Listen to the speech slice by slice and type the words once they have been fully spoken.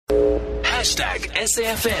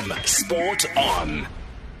#SAFM Sport On.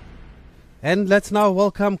 And let's now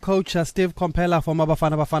welcome Coach Steve Komphela, former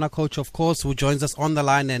Bafana coach, of course, who joins us on the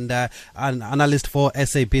line, and an analyst for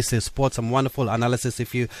SABC Sports. Some wonderful analysis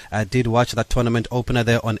if you did watch that tournament opener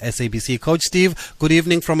there on SABC. Coach Steve, good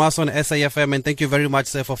evening from us on SAFM, and thank you very much,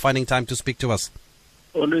 sir, for finding time to speak to us.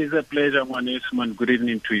 Always a pleasure, Usman. Good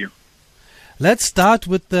evening to you. Let's start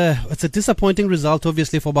with it's a disappointing result,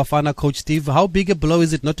 obviously, for Bafana, Coach Steve. How big a blow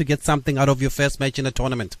is it not to get something out of your first match in a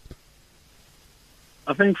tournament?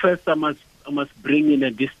 I think first I must bring in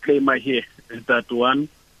a disclaimer here. That one,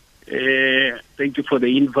 thank you for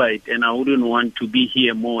the invite, and I wouldn't want to be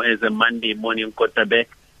here more as a Monday morning quarterback,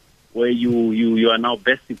 where you are now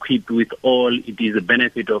best equipped with all. It is a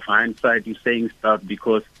benefit of hindsight. You're saying stuff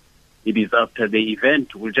because it is after the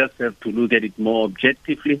event. We'll just have to look at it more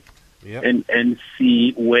objectively. Yep. And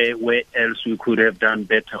see where else we could have done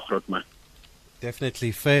better, Rotman.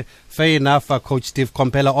 Definitely. Fair enough, Coach Steve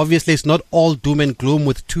Komphela. Obviously, it's not all doom and gloom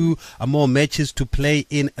with two more matches to play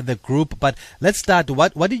in the group. But let's start.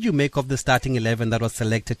 What did you make of the starting 11 that was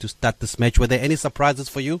selected to start this match? Were there any surprises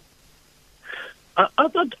for you? I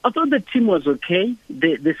thought the team was okay.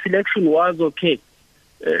 The selection was okay.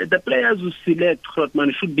 The players who select,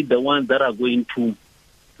 Rotman, should be the ones that are going to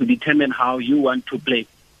determine how you want to play.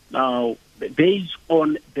 Now, based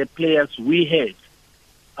on the players we had,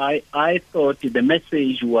 I thought the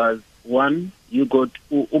message was, one, you got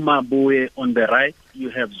Umabuye on the right, you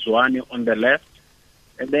have Zwane on the left,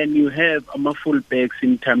 and then you have full backs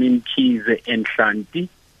in Tamim Kize and Shanti,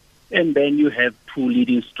 and then you have two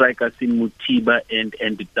leading strikers in Mutiba and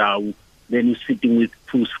Tau. Then you're sitting with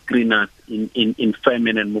two screeners in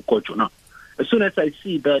Femen and Mukocho. Now, as soon as I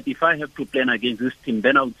see that, if I have to plan against this team,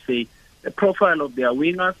 then I would say, the profile of their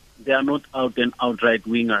wingers, they are not out and outright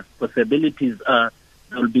wingers. Possibilities are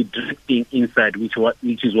they'll be drifting inside,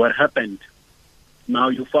 which is what happened. Now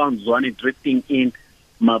you found Zwane drifting in,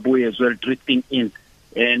 Mabuye as well drifting in,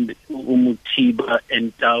 and Umutiba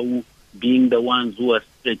and Tau being the ones who are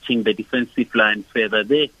stretching the defensive line further.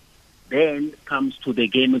 Then comes to the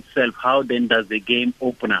game itself. How then does the game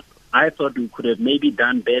open up? I thought we could have maybe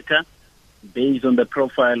done better based on the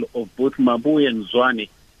profile of both Mabuye and Zwane,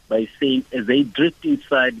 by saying as they drift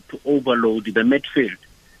inside to overload the midfield,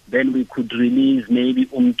 then we could release maybe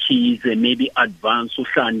Umkhize and maybe advance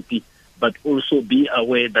Ushanti, but also be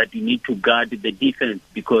aware that you need to guard the defense,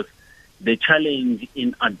 because the challenge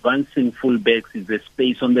in advancing fullbacks is the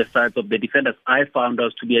space on the sides of the defenders. I found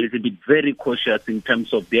us to be a little bit very cautious in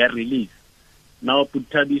terms of their release. Now,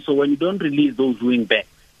 Putabi, so when you don't release those wing backs,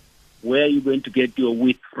 where are you going to get your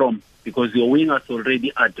width from? Because your wingers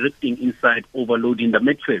already are drifting inside, overloading the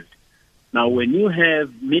midfield. Now, when you have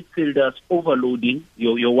midfielders overloading,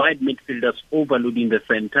 your wide midfielders overloading the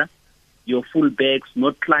center, your full-backs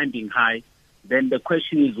not climbing high, then the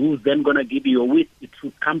question is, who's then going to give you your width? It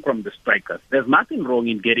should come from the strikers. There's nothing wrong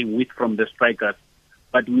in getting width from the strikers,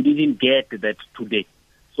 but we didn't get that today.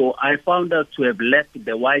 So I found us to have left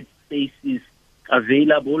the wide spaces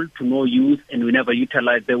available to no use, and we never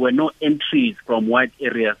utilized. There were no entries from wide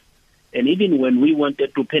areas. And even when we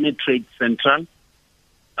wanted to penetrate central,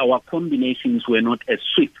 our combinations were not as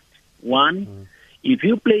swift. One, if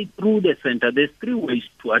you play through the center, there's three ways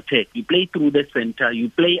to attack. You play through the center, you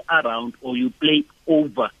play around, or you play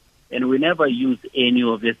over. And we never used any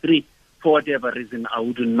of the three. For whatever reason, I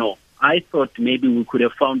wouldn't know. I thought maybe we could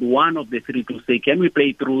have found one of the three to say, can we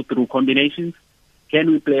play through combinations?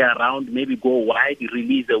 Can we play around, maybe go wide,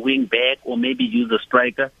 release a wing back, or maybe use a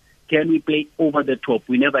striker? Can we play over the top?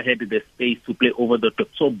 We never had the space to play over the top.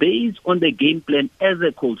 So based on the game plan as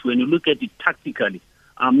a coach, when you look at it tactically,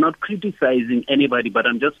 I'm not criticizing anybody, but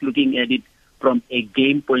I'm just looking at it from a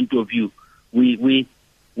game point of view. We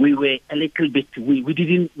were a little bit, we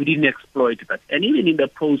didn't exploit that. And even in the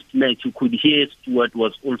post-match, you could hear Stuart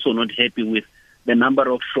was also not happy with the number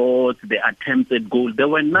of shots, the attempts at goal. There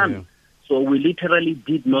were none. Yeah. So we literally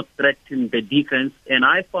did not threaten the defense, and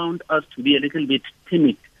I found us to be a little bit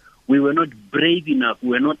timid. We were not brave enough.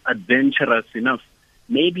 We were not adventurous enough.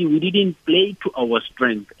 Maybe we didn't play to our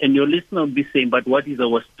strength. And your listener will be saying, but what is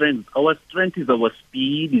our strength? Our strength is our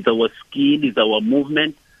speed, is our skill, is our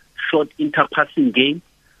movement, short interpassing game.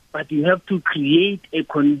 But you have to create a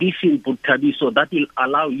condition, Putabi, so that will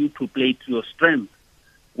allow you to play to your strength.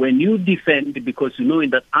 When you defend, because you know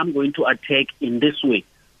that I'm going to attack in this way.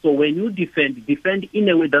 So when you defend in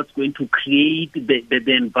a way that's going to create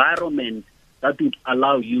the environment that would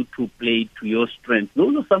allow you to play to your strength.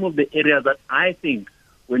 Those are some of the areas that I think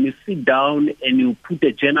when you sit down and you put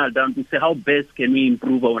a journal down to say how best can we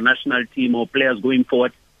improve our national team or players going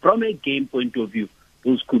forward from a game point of view,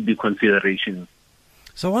 those could be considerations.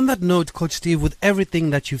 So on that note, Coach Steve, with everything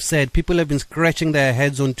that you've said, people have been scratching their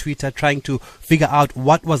heads on Twitter trying to figure out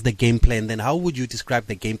what was the game plan. Then how would you describe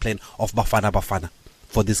the game plan of Bafana Bafana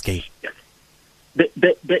for this game?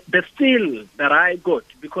 The feel that I got,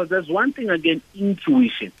 because there's one thing again,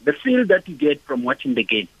 intuition, the feel that you get from watching the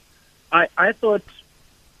game. I thought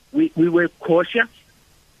we were cautious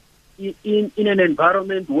in an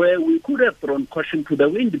environment where we could have thrown caution to the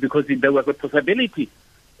wind because there was a possibility.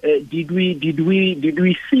 Did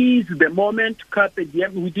we seize the moment? Carpe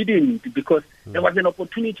diem? We didn't, because there was an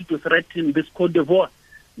opportunity to threaten this Côte d'Ivoire.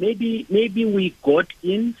 Maybe we got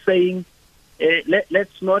in saying,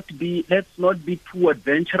 let's not be too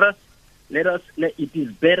adventurous. It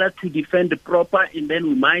is better to defend proper, and then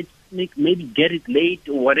we might maybe get it late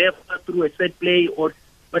or whatever through a set play.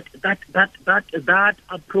 But that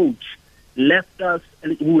approach left us.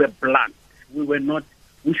 We were blunt.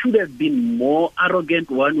 We should have been more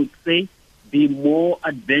arrogant, one would say, be more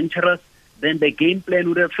adventurous than the game plan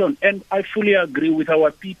would have shown. And I fully agree with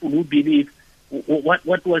our people who believe what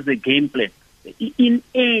was the game plan. In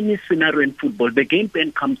any scenario in football, the game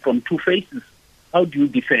plan comes from two phases. How do you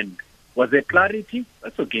defend? Was there clarity?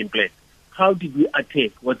 That's a game plan. How did we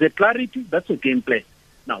attack? Was there clarity? That's a game plan.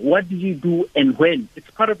 Now, what did you do and when?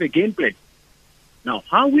 It's part of a game plan. Now,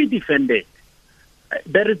 how we defended,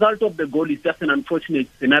 the result of the goal is just an unfortunate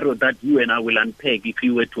scenario that you and I will unpack if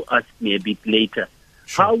you were to ask me a bit later.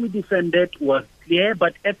 Sure. How we defended was clear,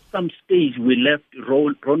 but at some stage we left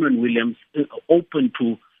Ronwen Williams open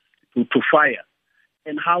to fire.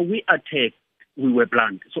 And how we attacked, we were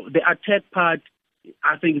blunt. So the attack part,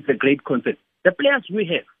 I think, is a great concept. The players we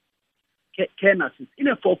have can assist. In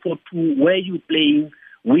a 4-4-2, where you're playing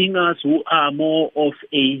wingers who are more of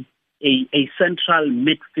a central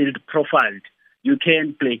midfield profiled, you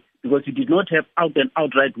can play, because you did not have out and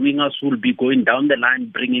outright wingers who will be going down the line,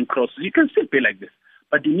 bringing crosses. You can still play like this.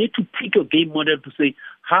 But you need to pick your game model to say,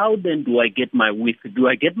 how then do I get my width? Do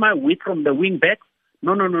I get my width from the wing back?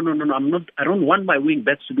 No. I don't want my wing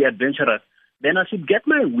backs to be adventurous. Then I should get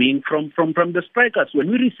my wing from the strikers. When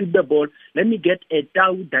we receive the ball, let me get a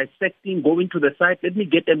Tau dissecting, going to the side. Let me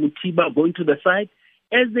get a Mutiba going to the side.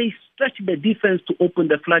 As they stretch the defense to open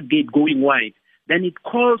the floodgate going wide, then it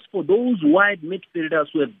calls for those wide midfielders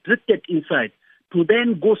who have drifted inside to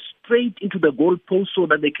then go straight into the goal post so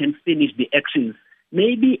that they can finish the actions.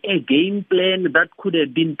 Maybe a game plan that could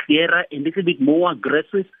have been clearer, a little bit more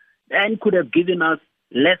aggressive, and could have given us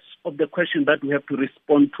less of the question that we have to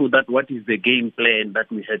respond to, that what is the game plan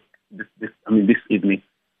that we had this evening.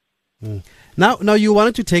 Now you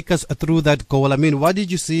wanted to take us through that goal. I mean, what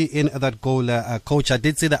did you see in that goal, Coach? I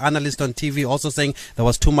did see the analyst on TV also saying there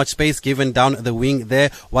was too much space given down the wing there.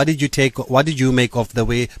 What did you make of the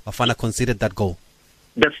way Bafana conceded that goal?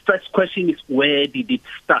 The first question is, where did it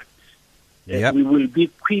start? Yep. We will be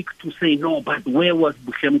quick to say, no, but where was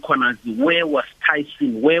Bushem Konazi? Where was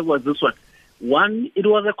Tyson? Where was this one? One, it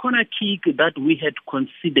was a corner kick that we had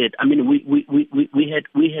considered. I mean, we had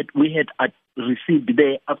received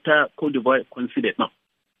there after Côte d'Ivoire conceded. Now,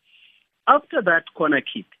 after that corner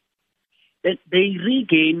kick, they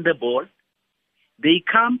regain the ball. They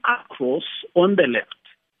come across on the left.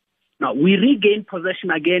 Now, we regain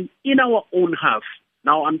possession again in our own half.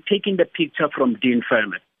 Now, I'm taking the picture from Dean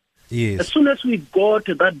Furman. Yes. As soon as we got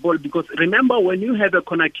that ball, because remember, when you have a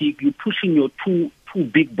corner kick, you're pushing your two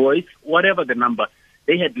big boys, whatever the number.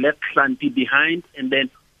 They had left Hlanti behind, and then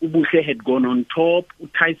Ubuse had gone on top,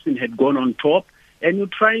 Tyson had gone on top, and you're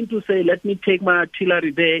trying to say, let me take my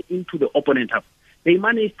artillery there into the opponent half. They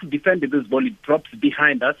managed to defend this ball. It drops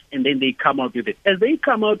behind us, and then they come out with it. As they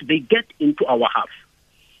come out, they get into our half.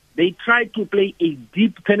 They try to play a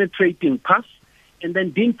deep penetrating pass, and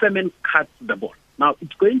then Dean Furman cuts the ball. Now,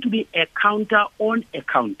 it's going to be a counter on a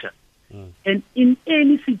counter. And in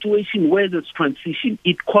any situation where there's transition,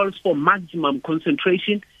 it calls for maximum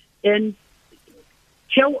concentration and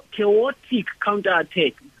chaotic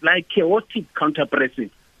counter-attack, like chaotic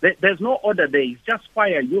counter-pressing. There's no order there. It's just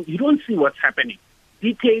fire. You don't see what's happening.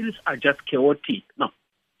 Details are just chaotic. Now,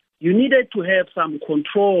 you needed to have some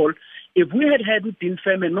control. If we had Dean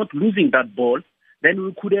Furman not losing that ball, then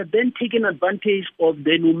we could have then taken advantage of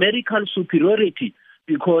the numerical superiority,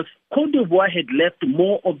 because Côte d'Ivoire had left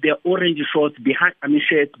more of their orange shirts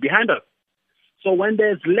behind us. So when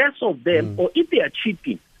there's less of them, or if they are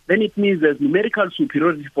cheating, then it means there's numerical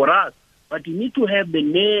superiority for us. But you need to have the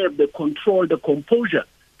nerve, the control, the composure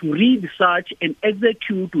to read, search, and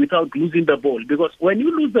execute without losing the ball. Because when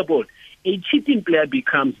you lose the ball, a cheating player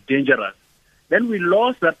becomes dangerous. Then we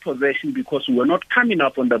lost that possession because we were not coming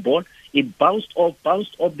up on the ball. It bounced off,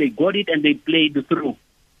 they got it, and they played through.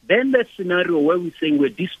 Then the scenario where we're saying we're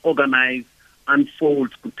disorganized,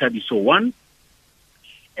 unfolds, Kutabiso. One,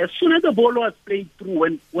 as soon as the ball was played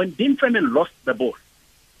through, when Dean Furman lost the ball,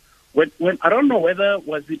 when I don't know whether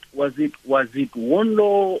was it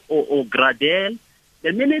Wonlo or Gradel,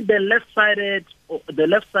 the minute the left side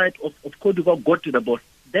of Cote d'Ivoire got to the ball,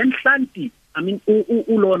 then Santi,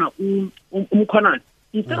 Ulona, Umkonan,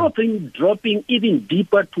 instead of him dropping even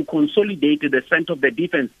deeper to consolidate the center of the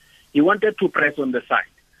defense, he wanted to press on the side.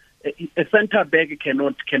 A center back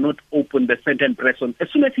cannot open the center and press on. As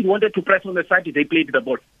soon as he wanted to press on the side, they played the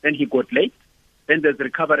ball. Then he got late. Then there's a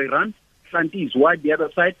recovery run. Santi is wide the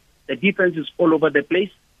other side. The defense is all over the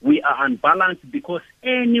place. We are unbalanced because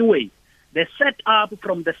anyway, the setup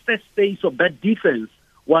from the first phase of that defense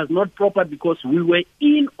was not proper because we were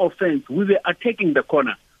in offense. We were attacking the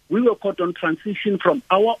corner. We were caught on transition from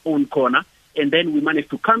our own corner, and then we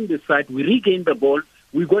managed to come this side. We regained the ball.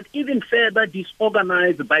 We got even further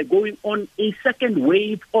disorganized by going on a second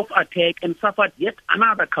wave of attack and suffered yet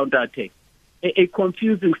another counter-attack. A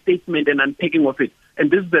confusing statement and unpacking of it.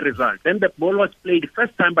 And this is the result. Then the ball was played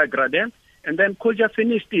first time by Gradel, and then Koja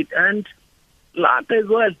finished it. And Lata as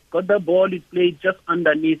well got the ball. It played just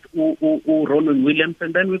underneath Ronan Williams,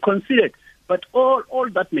 and then we conceded. But all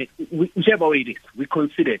that makes, whichever way it is, we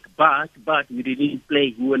conceded. But we didn't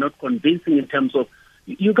play. We were not convincing in terms of,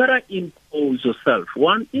 you got to impose yourself.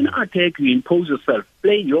 One, in attack, you impose yourself.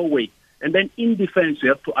 Play your way. And then in defense, you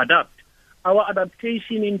have to adapt. Our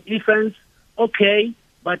adaptation in defense, okay,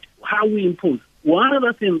 but how we impose. One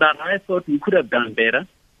other thing that I thought we could have done better,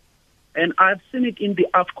 and I've seen it in the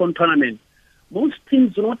AFCON tournament, most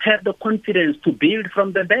teams do not have the confidence to build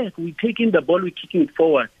from the back. We're taking the ball, we're kicking it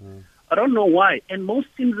forward. I don't know why. And most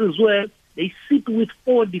teams as well, they sit with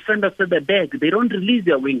 4 defenders at the back. They don't release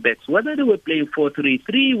their wing backs. Whether they were playing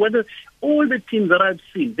 4-3-3, whether all the teams that I've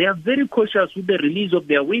seen, they are very cautious with the release of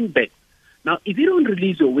their wing backs. Now, if you don't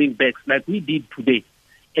release your wing backs like we did today,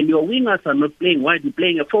 and your wingers are not playing wide, you're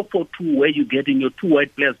playing a 4-4-2 where you're getting your 2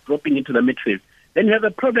 wide players dropping into the midfield, then you have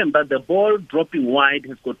a problem that the ball dropping wide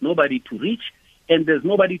has got nobody to reach, and there's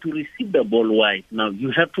nobody to receive the ball wide. Now,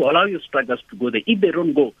 you have to allow your strikers to go there. If they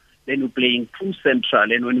don't go, then you're playing too central,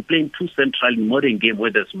 and when you're playing too central in modern game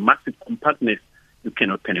where there's massive compactness, you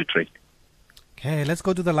cannot penetrate. Okay, let's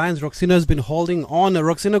go to the lines. Roxino has been holding on.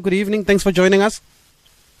 Roxino, good evening. Thanks for joining us.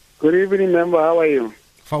 Good evening, member. How are you?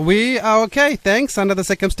 We are okay, thanks, under the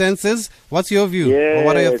circumstances. What's your view? Or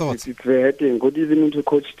what are your thoughts? It's hurting. Good evening to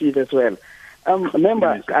Coach Steve as well.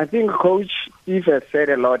 Member, I think Coach Steve has said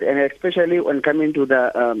a lot, and especially when coming to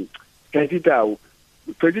the Presidao.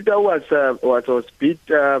 Presidao was a bit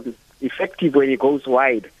effective when he goes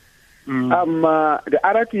wide. The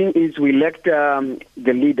other thing is we lacked the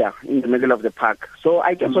leader in the middle of the park. So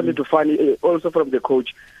I just wanted to find, also from the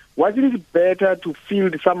coach, wasn't it better to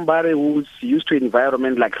field somebody who's used to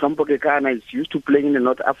environment like Hlompho Kekana is used to playing in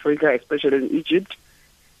North Africa, especially in Egypt,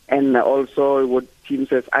 and also what team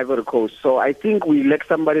says Ivory Coast. So I think we lack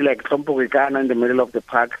somebody like Hlompho Kekana in the middle of the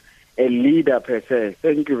park, a leader per se.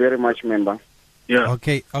 Thank you very much, member. Yeah.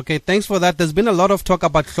 Okay. Thanks for that. There's been a lot of talk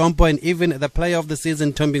about Hlompho and even the player of the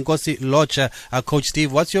season, Tombinkosi Locha. Coach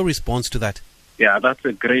Steve, what's your response to that? Yeah, that's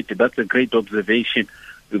a great observation.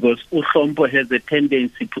 Because Hlompho has a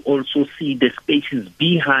tendency to also see the spaces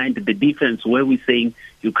behind the defense where we're saying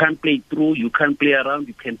you can't play through, you can't play around,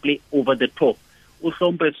 you can play over the top.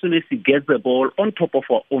 Hlompho, as soon as he gets the ball on top of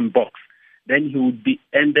our own box, then he would be,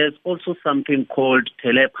 and there's also something called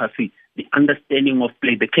telepathy, the understanding of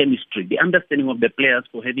play, the chemistry, the understanding of the players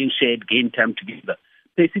for having shared game time together.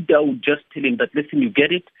 Pesita would just tell him that, listen, you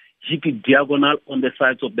get it, hit it diagonal on the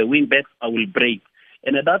sides of the wing backs, I will break.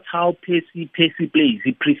 And that's how Percy plays.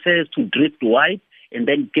 He prefers to drift wide and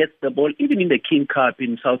then gets the ball. Even in the King Cup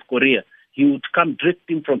in South Korea, he would come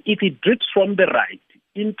drifting from, if he drifts from the right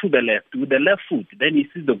into the left with the left foot, then he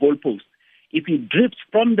sees the goalpost. If he drifts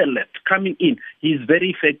from the left coming in, he's very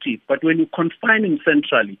effective. But when you confine him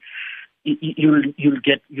centrally, you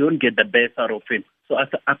won't get the best out of him. So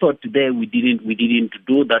I thought today we didn't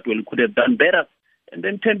do that well. We could have done better. And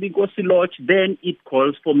then Tombinkosi Locha, then it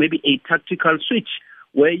calls for maybe a tactical switch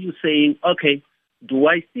where you're saying, okay, do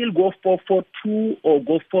I still go 4-4-2 or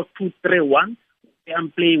go 4-2-3-1?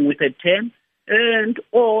 I'm playing with a 10,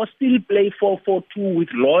 or still play 4-4-2 with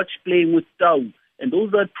Locha playing with Tau. And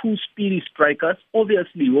those are two speedy strikers.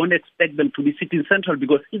 Obviously, you won't expect them to be sitting central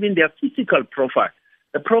because even their physical profile,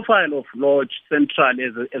 the profile of Locha central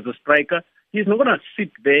as a striker, he's not going to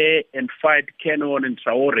sit there and fight Cannon and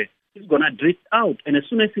Traore. He's going to drift out. And as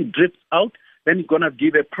soon as he drifts out, then he's going to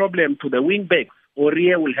give a problem to the wing backs.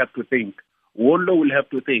 Orie will have to think. Wonlo will have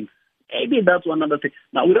to think. Maybe that's one other thing.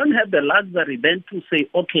 Now, we don't have the luxury then to say,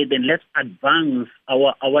 okay, then let's advance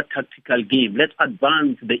our tactical game. Let's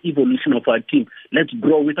advance the evolution of our team. Let's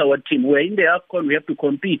grow with our team. We're in the AFCON, we have to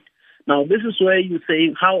compete. Now, this is where you're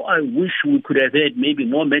saying how I wish we could have had maybe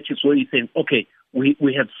more matches where you're saying, okay, we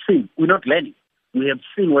have seen, we're not learning. We have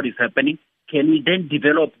seen what is happening. Can we then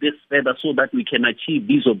develop this further so that we can achieve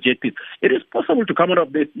these objectives? It is possible to come out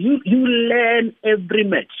of this. You learn every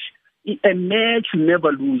match. A match you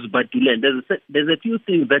never lose, but you learn. There's a few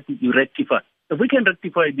things that you rectify. If we can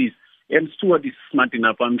rectify this, and Stuart is smart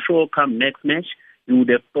enough, I'm sure come next match, he would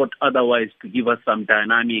have thought otherwise to give us some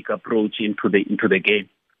dynamic approach into the game.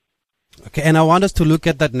 Okay, and I want us to look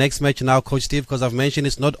at that next match now, Coach Steve, because I've mentioned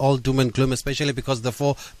it's not all doom and gloom, especially because the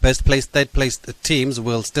 4 best placed, third placed teams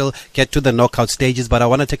will still get to the knockout stages. But I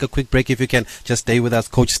want to take a quick break. If you can just stay with us,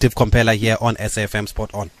 Coach Steve Komphela here on SAFM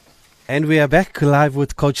Sport On. And we are back live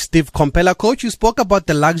with Coach Steve Komphela. Coach, you spoke about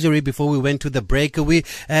the luxury before we went to the break.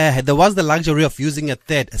 There was the luxury of using a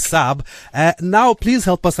third sub. Now, please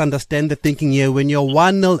help us understand the thinking here. When you're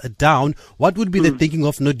 1-0 down, what would be the thinking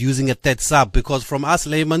of not using a third sub? Because from us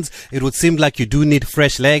laymen, it would seem like you do need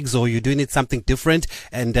fresh legs or you do need something different,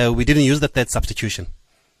 and we didn't use the third substitution.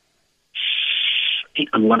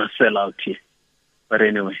 I'm gonna sell out here, but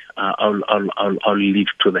anyway, I'll leave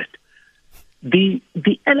to that. The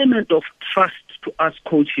element of trust to us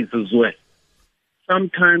coaches as well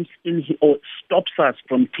sometimes stops us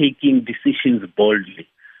from taking decisions boldly.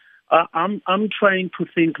 I'm trying to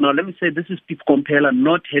think now. Let me say this is Steve Komphela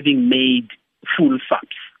not having made full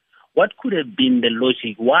subs. What could have been the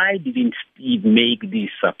logic? Why didn't Steve make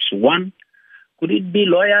these subs? One, could it be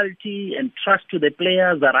loyalty and trust to the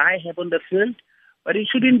players that I have on the field? But it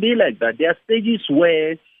shouldn't be like that. There are stages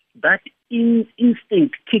where that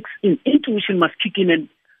instinct kicks in. Intuition must kick in, and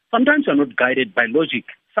sometimes you're not guided by logic.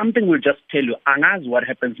 Something will just tell you, Anaz, what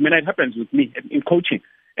happens. I mean, it happens with me in coaching.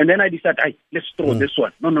 And then I decide, let's throw this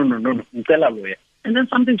one. No. Tell a lawyer. And then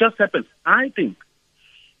something just happens. I think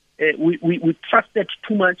we trusted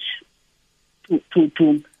too much to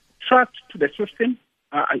trust to the system.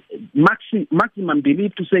 Maximum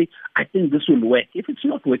belief to say, I think this will work. If it's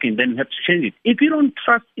not working, then you have to change it. If you don't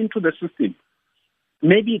trust into the system,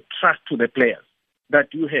 maybe trust to the players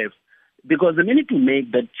that you have. Because the minute you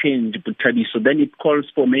make that change, so then it calls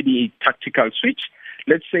for maybe a tactical switch.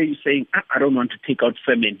 Let's say you're saying, I don't want to take out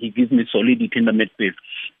Femen. He gives me solidity in the midfield.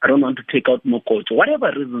 I don't want to take out Mokocho.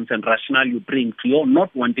 Whatever reasons and rationale you bring to your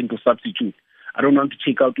not wanting to substitute. I don't want to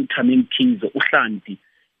take out Utamim Kings or Uhlanti.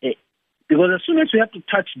 Because as soon as you have to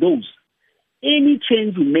touch those, any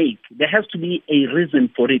change you make, there has to be a reason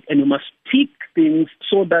for it. And you must tweak things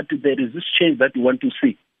so that there is this change that you want to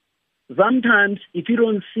see. Sometimes, if you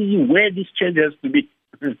don't see where this change has to be,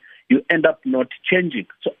 you end up not changing.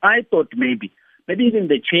 So I thought maybe even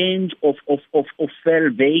the change of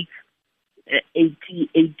Velbeek,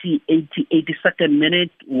 82nd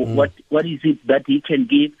minute, what is it that he can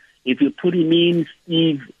give? If you put him in,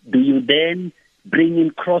 Steve, do you then bring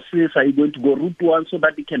in crosses? Are you going to go route one so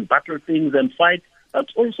that he can battle things and fight?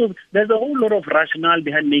 That's also, there's a whole lot of rationale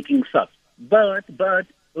behind making subs. But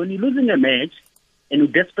when you're losing a match and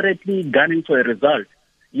you're desperately gunning for a result,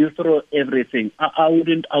 you throw everything. I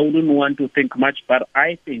wouldn't want to think much, but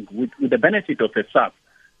I think with the benefit of a sub,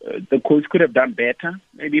 the coach could have done better.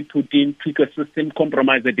 Maybe tweak a system,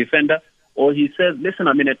 compromise the defender, or he says, listen,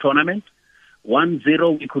 I'm in a tournament.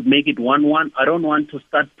 1-0, we could make it 1-1. I don't want to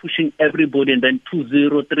start pushing everybody and then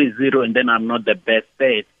 2-0, 3-0, and then I'm not the best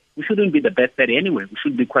third. We shouldn't be the best third anyway. We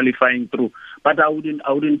should be qualifying through. But I wouldn't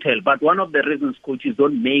tell. But one of the reasons coaches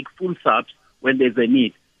don't make full subs when there's a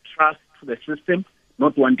need. Trust the system,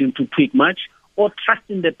 not wanting to tweak much, or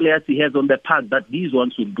trusting the players he has on the park that these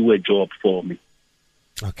ones will do a job for me.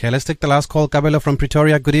 Okay, let's take the last call. Kabelo from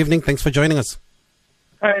Pretoria. Good evening. Thanks for joining us.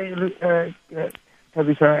 Hi,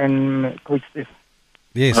 Tabitha and Coach Steve.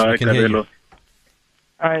 Yes, I can hear you.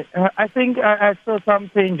 I think I saw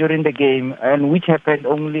something during the game, and which happened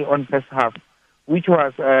only on first half, which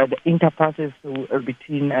was the interpasses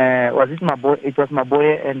between was it Maboye? It was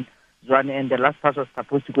Maboye and Zwane, and the last pass was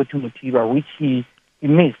supposed to go to Mutiba, which he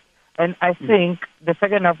missed. And I think the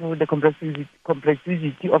second half of the complexity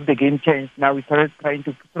of the game changed. Now we started trying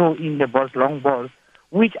to throw in the balls, long balls,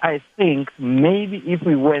 which I think maybe if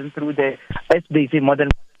we went through the SBC modern.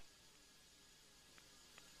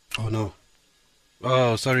 Oh, no.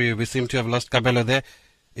 Oh, sorry, we seem to have lost Kabelo there.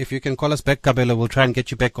 If you can call us back, Kabelo, we'll try and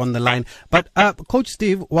get you back on the line. But, Coach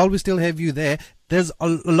Steve, while we still have you there, there's a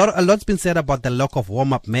lot's been said about the lack of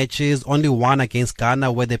warm-up matches. Only one against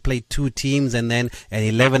Ghana where they played 2 teams, and then an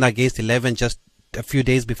 11 against 11 just a few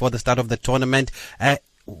days before the start of the tournament.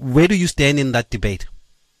 Where do you stand in that debate?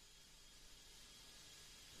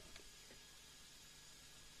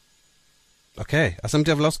 Okay, I seem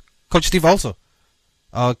to have lost Coach Steve also.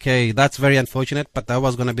 Okay, that's very unfortunate, but that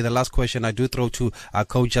was going to be the last question I do throw to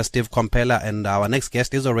Coach Steve Komphela, and our next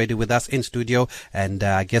guest is already with us in studio, and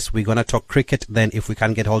I guess we're going to talk cricket then if we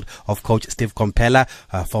can get hold of Coach Steve Komphela,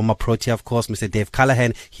 former Protea, of course, Mr. Dave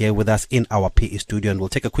Callaghan here with us in our PE studio, and we'll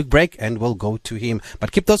take a quick break and we'll go to him.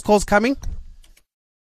 But keep those calls coming.